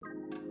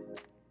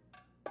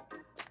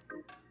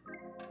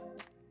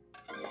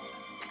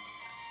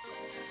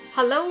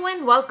Hello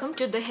and welcome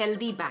to The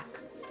Healthy Back,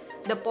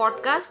 the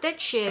podcast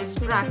that shares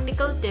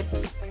practical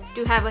tips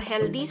to have a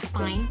healthy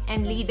spine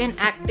and lead an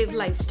active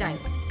lifestyle.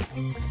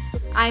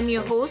 I'm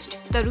your host,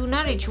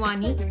 Taruna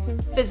Rijwani,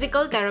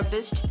 physical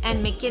therapist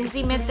and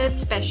McKinsey Method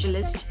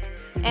specialist,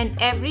 and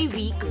every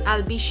week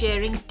I'll be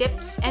sharing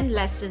tips and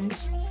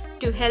lessons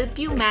to help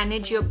you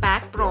manage your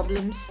back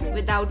problems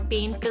without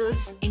pain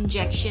pills,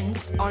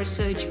 injections, or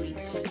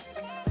surgeries.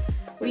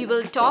 We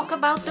will talk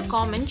about the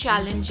common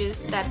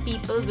challenges that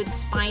people with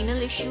spinal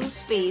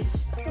issues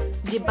face,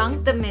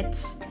 debunk the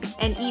myths,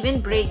 and even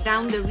break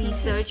down the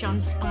research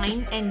on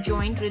spine and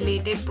joint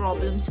related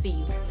problems for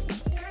you.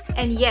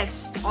 And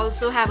yes,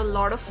 also have a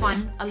lot of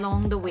fun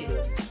along the way.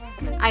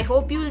 I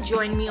hope you'll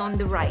join me on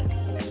the ride.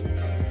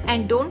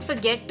 And don't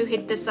forget to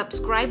hit the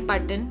subscribe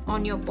button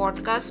on your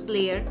podcast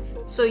player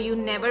so you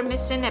never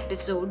miss an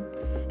episode.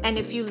 And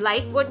if you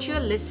like what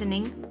you're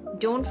listening,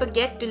 don't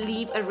forget to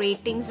leave a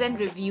ratings and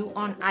review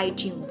on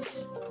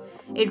iTunes.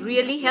 It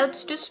really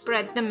helps to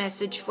spread the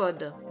message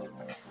further.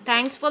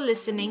 Thanks for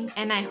listening,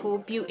 and I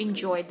hope you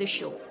enjoy the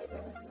show.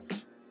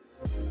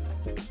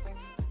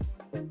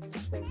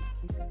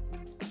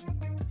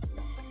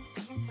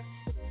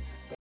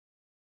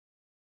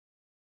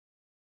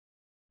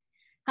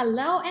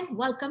 Hello, and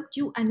welcome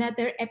to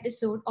another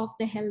episode of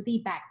The Healthy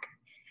Back.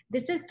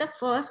 This is the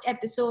first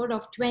episode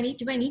of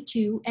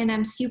 2022, and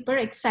I'm super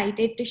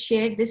excited to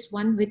share this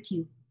one with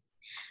you.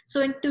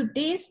 So in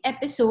today's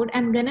episode,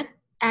 I'm going to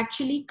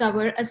actually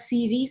cover a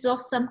series of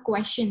some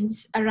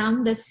questions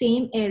around the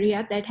same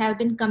area that have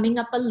been coming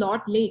up a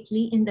lot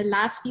lately in the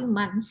last few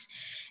months.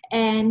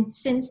 And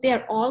since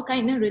they're all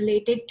kind of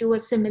related to a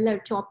similar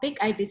topic,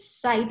 I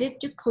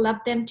decided to club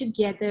them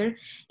together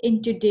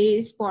in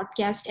today's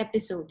podcast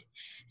episode.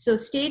 So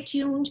stay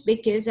tuned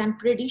because I'm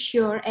pretty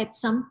sure at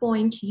some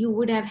point you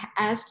would have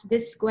asked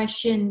this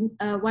question,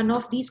 one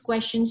of these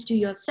questions to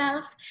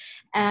yourself.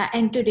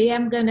 And today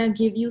I'm going to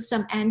give you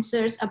some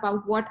answers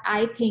about what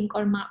I think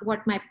or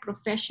what my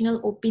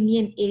professional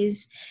opinion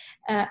is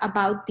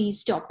about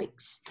these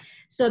topics.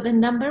 So the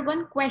number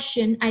one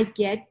question I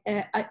get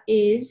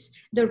is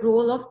the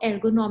role of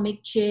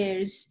ergonomic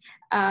chairs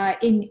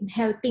in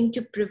helping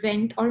to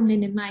prevent or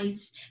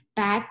minimize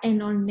back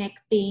and or neck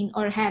pain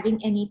or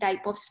having any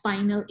type of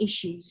spinal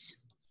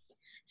issues.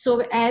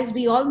 So as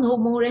we all know,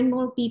 more and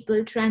more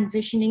people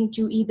transitioning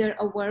to either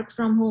a work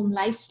from home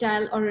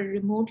lifestyle or a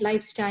remote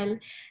lifestyle,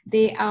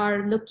 they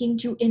are looking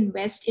to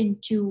invest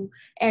into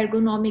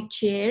ergonomic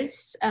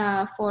chairs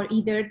for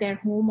either their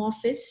home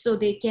office so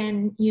they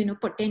can,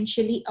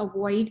 potentially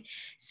avoid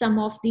some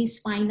of these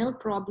spinal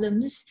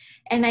problems.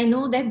 And I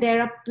know that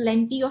there are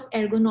plenty of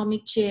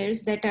ergonomic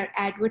chairs that are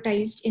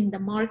advertised in the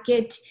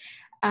market.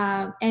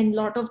 And a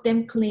lot of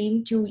them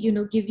claim to,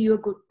 give you a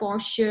good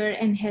posture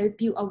and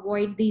help you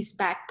avoid these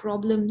back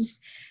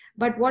problems.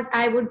 But what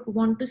I would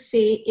want to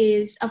say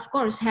is, of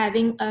course,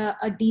 having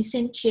a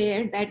decent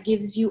chair that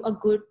gives you a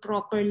good,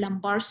 proper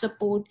lumbar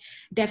support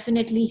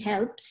definitely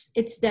helps.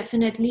 It's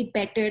definitely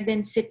better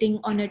than sitting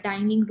on a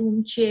dining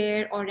room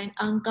chair or an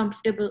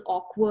uncomfortable,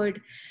 awkward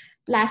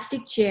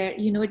plastic chair.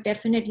 It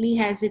definitely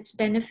has its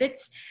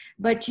benefits.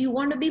 But you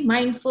want to be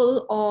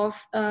mindful of,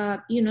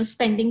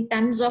 spending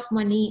tons of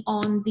money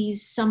on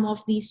some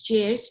of these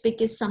chairs,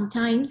 because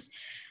sometimes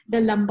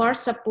the lumbar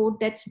support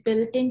that's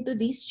built into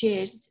these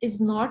chairs is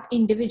not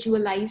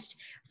individualized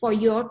for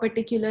your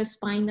particular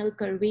spinal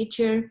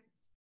curvature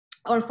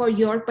or for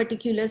your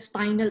particular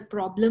spinal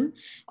problem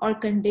or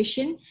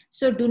condition.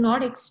 So do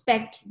not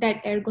expect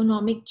that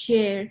ergonomic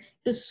chair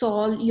to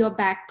solve your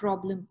back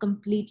problem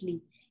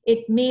completely.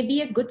 It may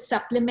be a good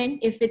supplement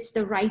if it's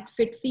the right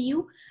fit for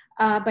you,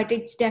 but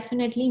it's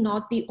definitely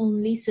not the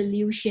only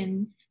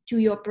solution to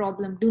your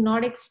problem. Do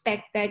not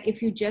expect that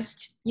if you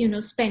just,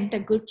 spent a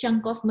good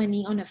chunk of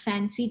money on a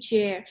fancy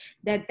chair,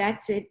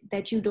 that's it,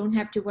 that you don't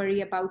have to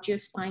worry about your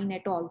spine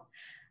at all.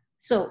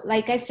 So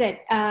like I said,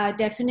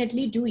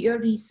 definitely do your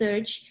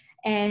research.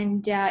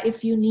 And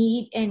if you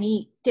need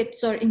any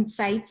tips or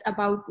insights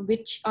about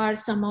which are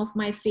some of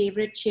my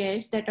favorite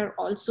chairs that are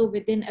also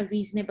within a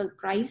reasonable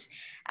price,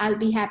 I'll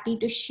be happy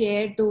to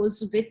share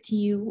those with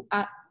you.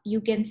 You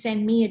can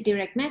send me a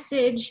direct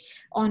message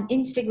on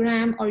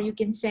Instagram, or you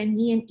can send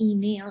me an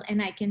email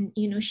and I can,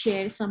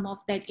 share some of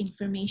that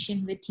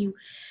information with you.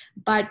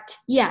 But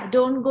yeah,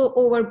 don't go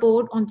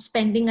overboard on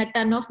spending a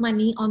ton of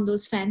money on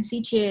those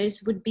fancy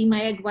chairs would be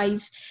my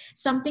advice.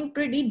 Something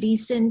pretty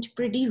decent,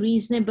 pretty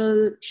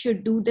reasonable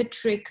should do the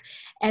trick,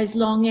 as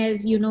long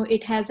as,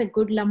 it has a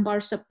good lumbar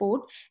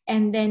support,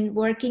 and then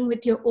working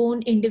with your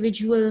own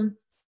individual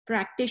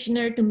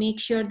practitioner to make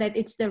sure that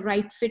it's the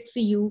right fit for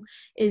you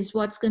is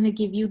what's going to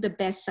give you the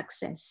best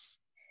success.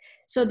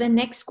 So the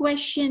next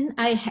question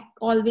I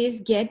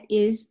always get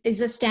is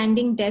a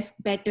standing desk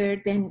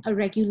better than a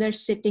regular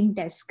sitting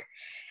desk?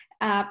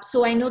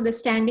 So I know the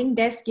standing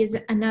desk is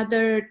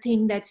another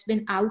thing that's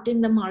been out in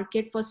the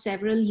market for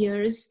several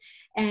years,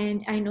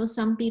 and I know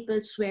some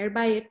people swear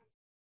by it.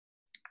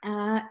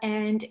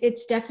 And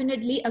it's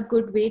definitely a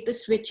good way to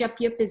switch up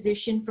your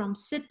position from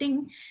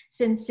sitting,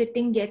 since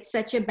sitting gets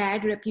such a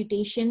bad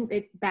reputation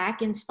with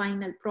back and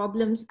spinal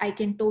problems. I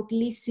can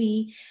totally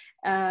see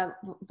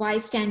why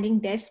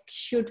standing desk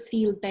should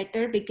feel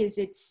better, because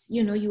it's,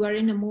 you are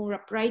in a more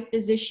upright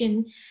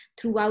position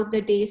throughout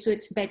the day. So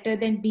it's better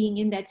than being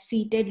in that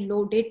seated,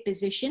 loaded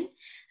position.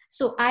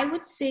 So I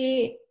would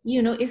say,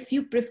 if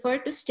you prefer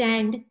to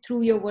stand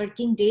through your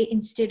working day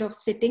instead of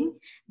sitting,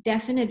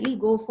 definitely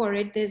go for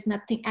it. There's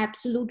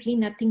absolutely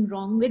nothing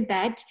wrong with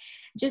that.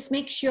 Just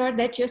make sure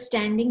that your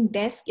standing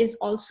desk is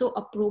also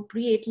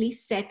appropriately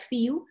set for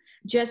you,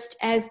 just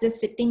as the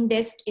sitting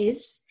desk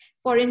is.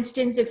 For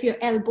instance, if your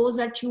elbows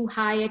are too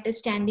high at a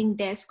standing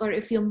desk, or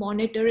if your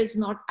monitor is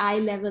not eye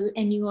level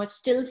and you are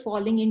still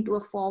falling into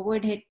a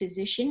forward head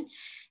position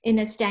in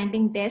a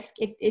standing desk,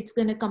 it's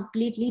going to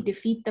completely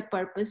defeat the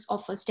purpose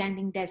of a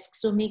standing desk.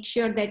 So make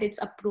sure that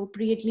it's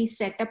appropriately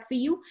set up for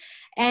you.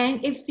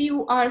 And if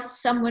you are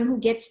someone who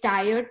gets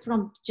tired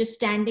from just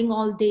standing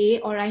all day,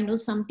 or I know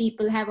some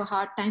people have a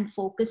hard time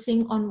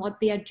focusing on what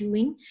they are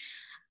doing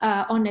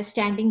on a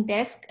standing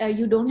desk,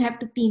 you don't have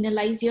to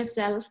penalize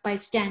yourself by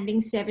standing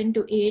 7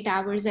 to 8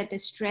 hours at a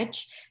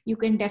stretch. You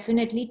can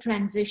definitely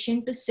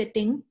transition to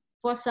sitting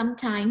for some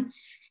time.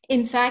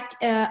 In fact,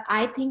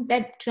 I think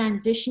that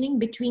transitioning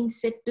between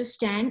sit to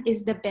stand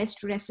is the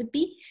best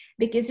recipe,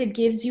 because it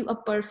gives you a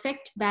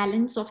perfect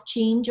balance of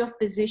change of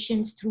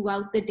positions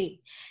throughout the day.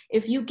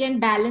 If you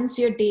can balance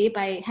your day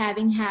by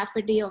having half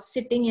a day of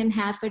sitting and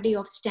half a day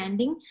of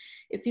standing,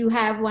 if you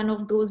have one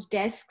of those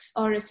desks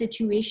or a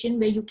situation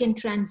where you can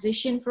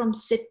transition from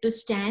sit to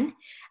stand,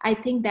 I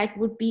think that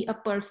would be a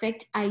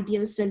perfect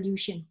ideal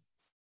solution.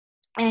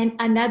 And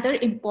another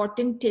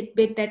important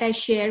tidbit that I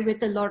share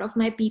with a lot of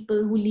my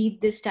people who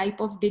lead this type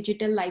of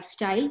digital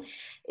lifestyle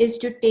is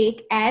to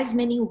take as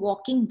many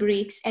walking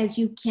breaks as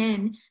you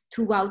can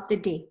throughout the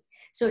day.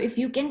 So if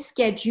you can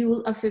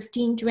schedule a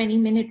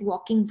 15-20 minute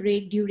walking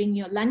break during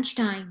your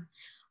lunchtime,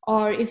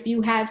 or if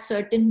you have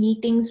certain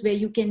meetings where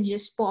you can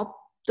just pop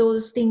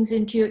those things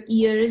into your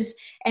ears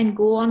and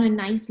go on a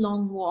nice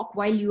long walk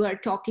while you are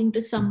talking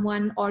to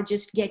someone, or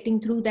just getting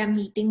through that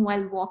meeting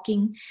while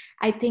walking,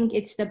 I think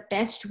it's the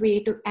best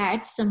way to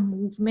add some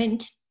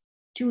movement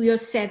to your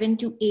 7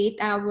 to 8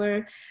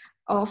 hour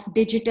of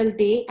digital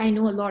day. I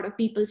know a lot of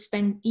people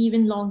spend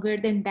even longer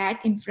than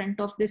that in front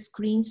of the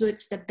screen. So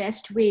it's the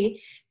best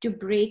way to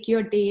break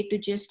your day, to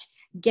just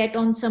get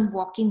on some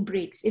walking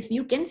breaks. If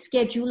you can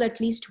schedule at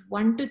least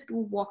 1 to 2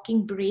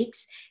 walking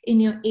breaks in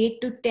your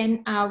 8 to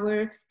 10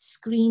 hour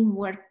screen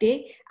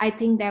workday, I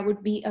think that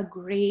would be a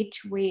great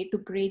way to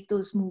break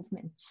those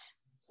movements.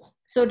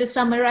 So to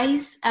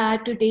summarize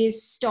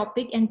today's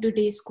topic and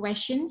today's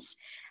questions,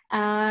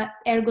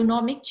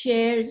 ergonomic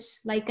chairs,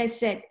 like I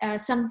said,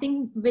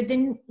 something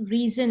within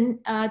reason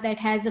that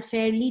has a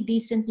fairly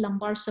decent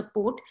lumbar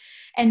support,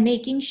 and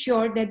making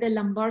sure that the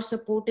lumbar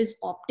support is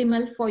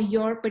optimal for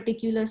your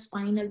particular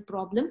spinal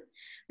problem.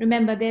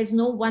 Remember, there's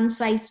no one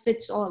size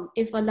fits all.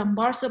 If a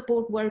lumbar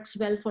support works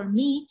well for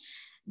me,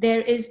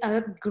 there is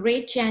a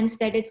great chance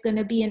that it's going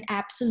to be an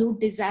absolute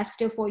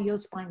disaster for your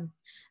spine.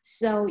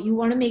 So you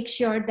want to make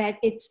sure that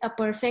it's a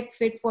perfect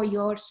fit for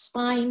your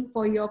spine,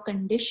 for your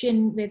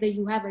condition, whether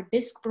you have a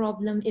disc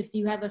problem, if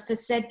you have a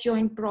facet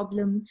joint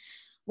problem,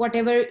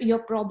 whatever your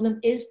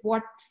problem is,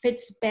 what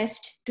fits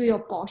best to your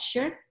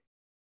posture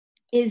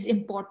is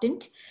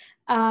important.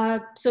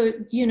 So,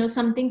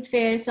 something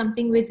fair,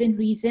 something within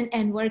reason,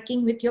 and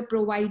working with your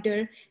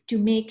provider to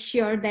make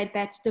sure that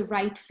that's the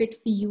right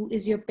fit for you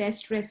is your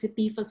best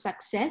recipe for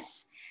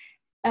success.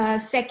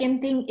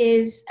 Second thing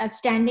is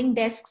standing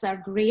desks are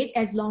great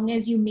as long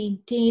as you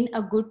maintain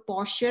a good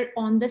posture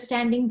on the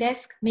standing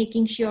desk,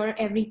 making sure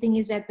everything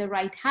is at the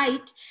right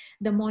height,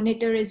 the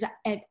monitor is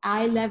at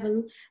eye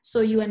level,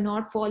 so you are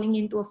not falling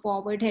into a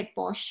forward head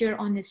posture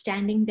on a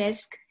standing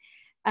desk.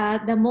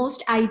 The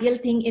most ideal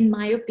thing, in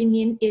my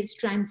opinion, is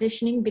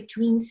transitioning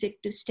between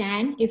sit to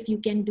stand. If you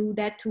can do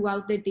that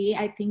throughout the day,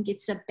 I think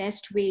it's the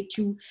best way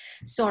to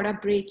sort of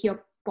break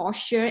your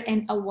posture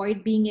and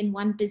avoid being in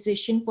one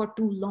position for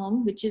too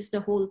long, which is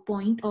the whole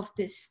point of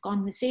this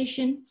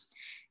conversation.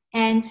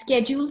 And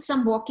schedule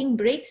some walking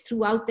breaks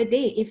throughout the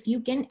day. If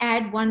you can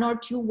add 1 or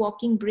 2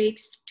 walking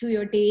breaks to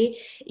your day,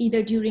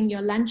 either during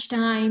your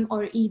lunchtime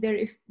or either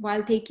if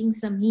while taking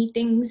some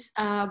meetings,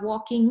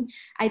 walking,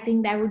 I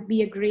think that would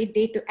be a great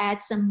day to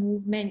add some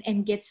movement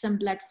and get some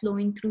blood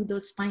flowing through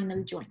those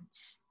spinal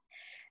joints.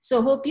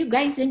 So hope you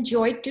guys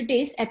enjoyed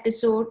today's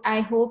episode.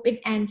 I hope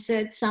it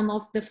answered some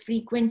of the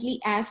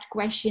frequently asked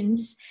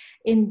questions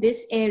in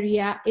this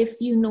area. If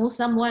you know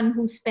someone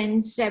who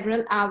spends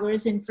several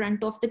hours in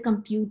front of the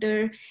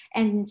computer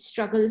and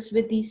struggles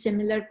with these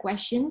similar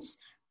questions,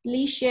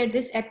 please share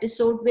this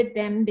episode with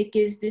them,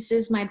 because this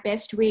is my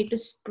best way to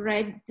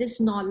spread this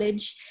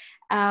knowledge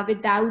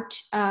without,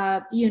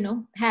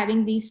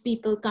 having these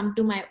people come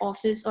to my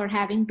office or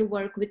having to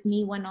work with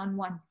me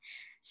one-on-one.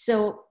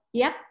 So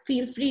Yep,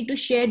 feel free to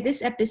share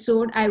this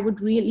episode. I would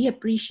really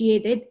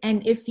appreciate it.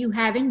 And if you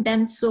haven't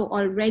done so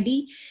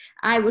already,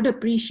 I would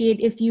appreciate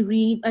if you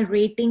leave a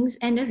ratings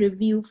and a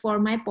review for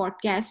my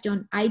podcast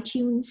on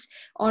iTunes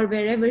or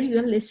wherever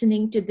you're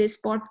listening to this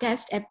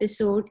podcast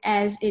episode,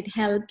 as it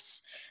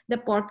helps the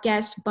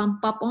podcast bump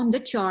up on the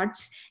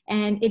charts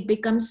and it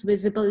becomes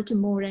visible to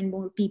more and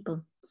more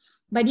people.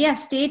 But yeah,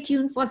 stay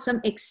tuned for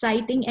some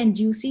exciting and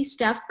juicy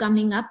stuff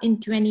coming up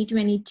in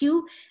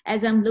 2022,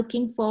 as I'm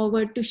looking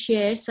forward to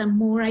share some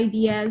more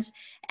ideas,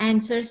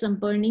 answer some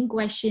burning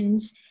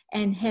questions,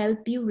 and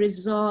help you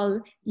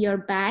resolve your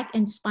back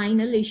and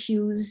spinal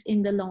issues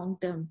in the long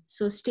term.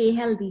 So stay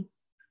healthy.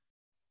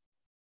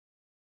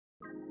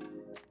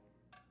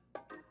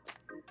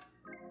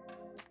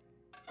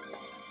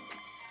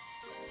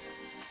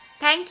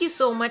 Thank you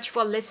so much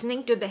for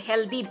listening to the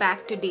Healthy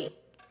Back today.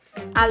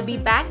 I'll be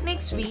back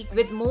next week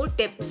with more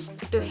tips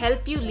to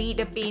help you lead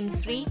a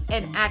pain-free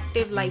and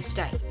active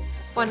lifestyle.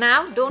 For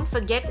now, don't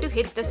forget to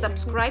hit the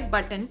subscribe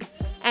button,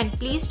 and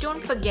please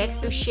don't forget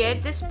to share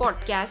this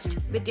podcast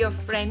with your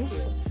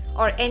friends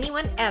or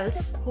anyone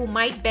else who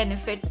might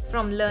benefit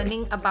from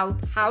learning about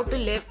how to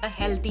live a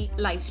healthy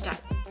lifestyle.